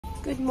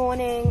Good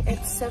morning,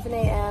 it's 7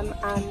 AM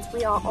and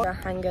we are on the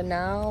hangar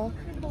now.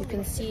 You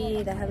can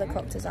see the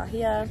helicopters are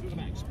here.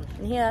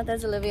 And here,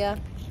 there's Olivia.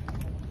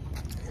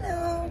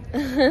 Hello.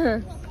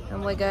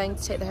 And we're going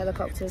to take the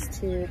helicopters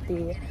to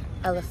the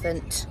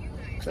elephant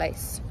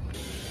place.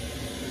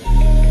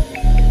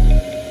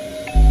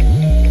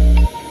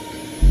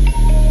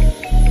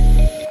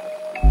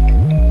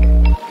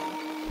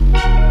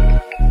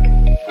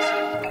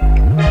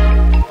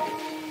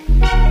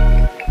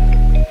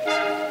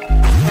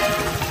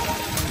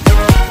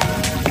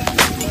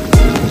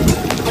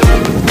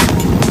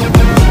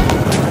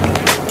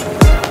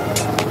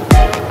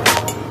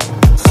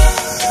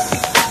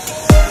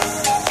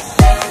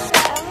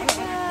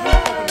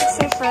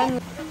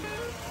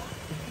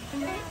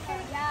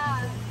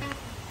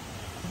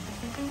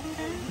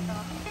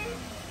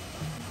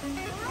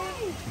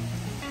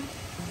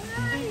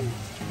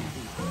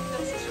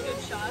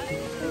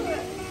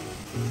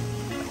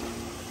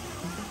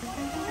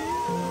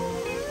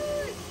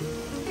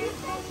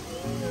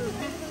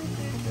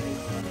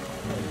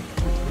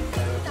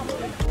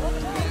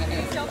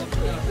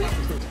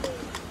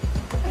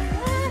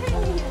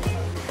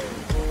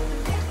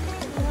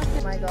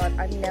 Oh my god,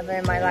 I've never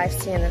in my life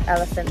seen an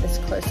elephant this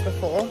close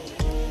before.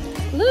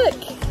 Look!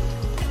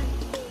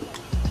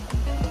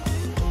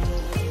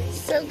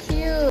 So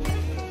cute!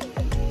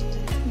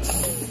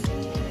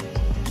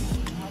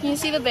 Can you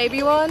see the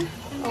baby one?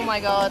 Oh my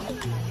god,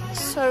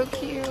 so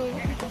cute!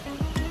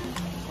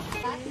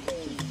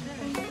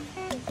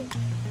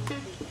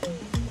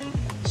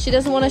 She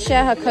doesn't want to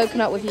share her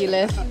coconut with you,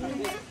 Liv.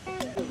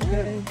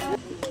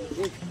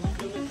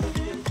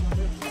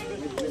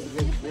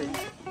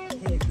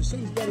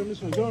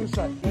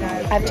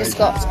 I've just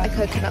got a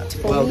coconut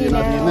for you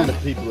now. The amount of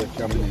people are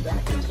coming in.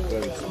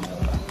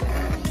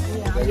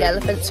 The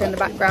elephants are in the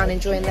background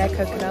enjoying their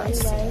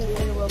coconuts.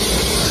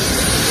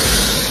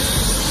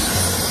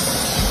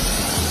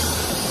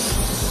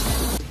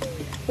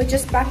 We're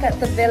just back at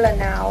the villa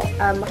now.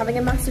 We're having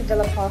a massive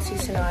villa party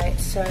tonight,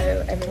 so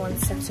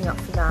everyone's setting up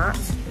for that.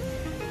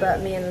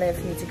 But me and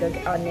Liv need to go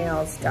get our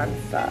nails done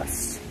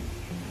first.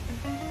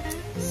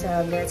 So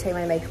I'm going to take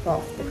my makeup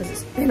off because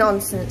it's been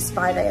on since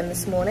 5 AM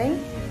this morning.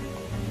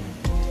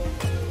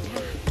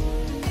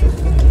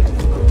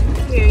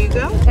 Here you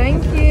go.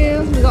 Thank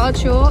you. We got our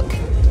chalk.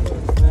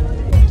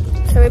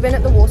 So we've been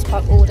at the water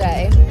park all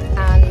day,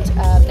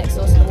 and next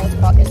door to the water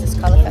park is this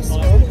colour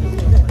festival.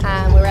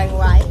 And we're wearing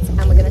white,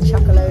 and we're going to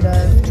chuck a load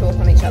of chalk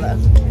on each other.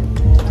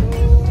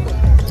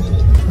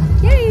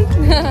 Yay!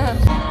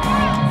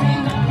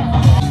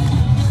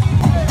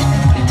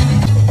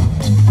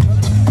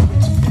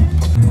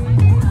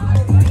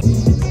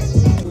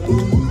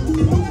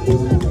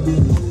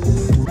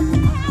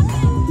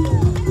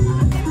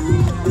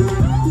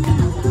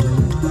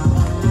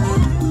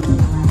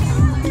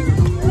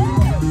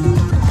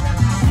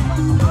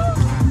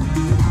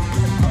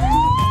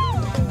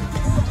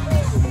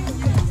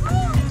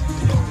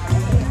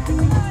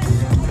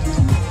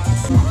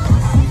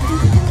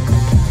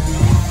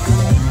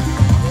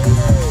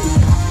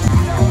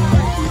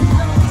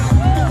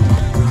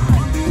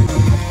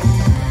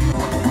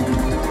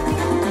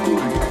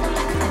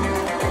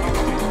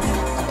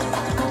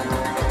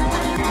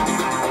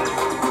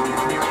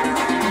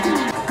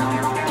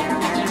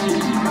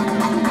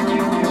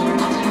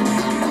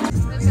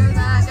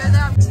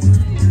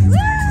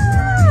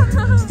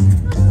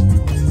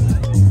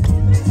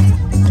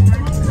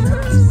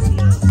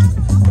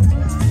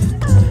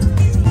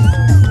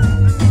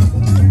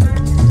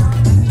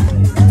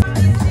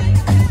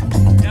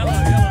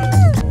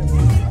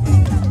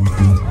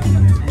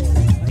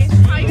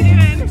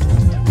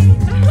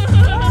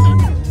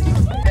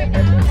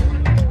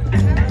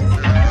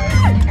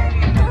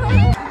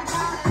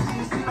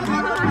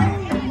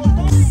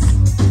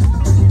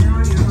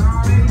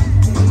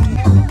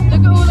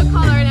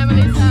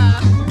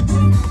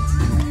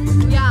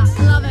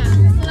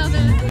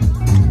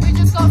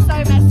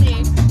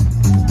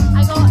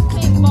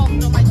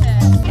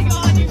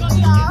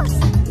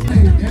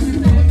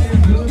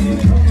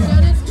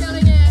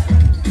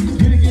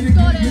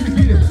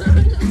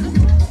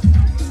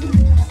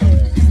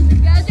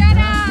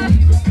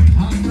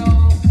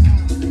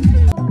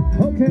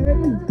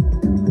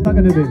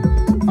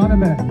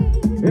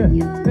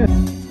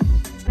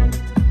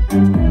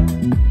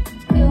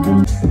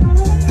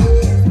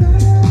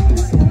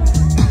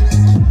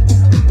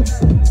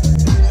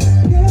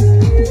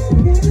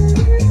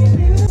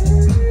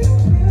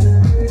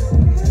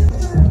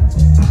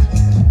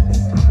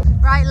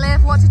 Right,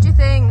 Liv, what did you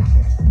think?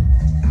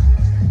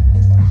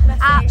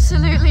 Messy.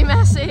 Absolutely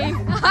messy.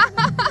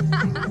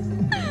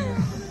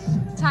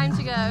 Time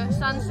to go.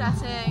 Sun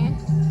setting.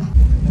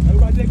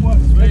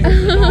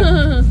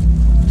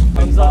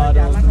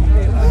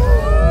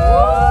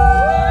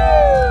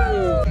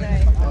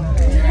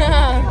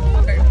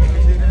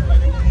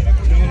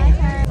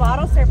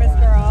 Bottle service,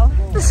 girl.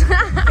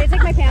 Can I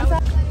take my pants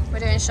off? We're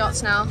doing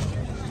shots now.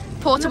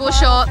 Portable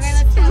shots.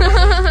 Okay,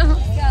 let's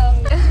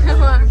go.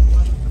 Come on.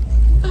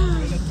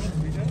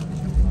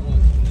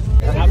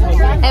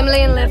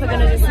 Emily and Liv are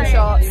gonna do some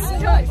shots.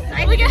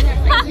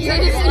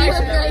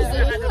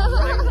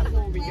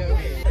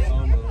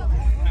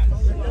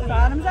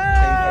 Bottoms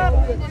up!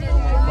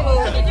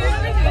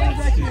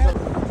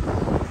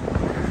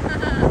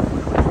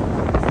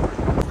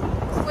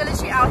 We're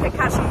literally out here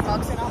catching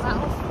bugs in our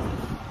mouth.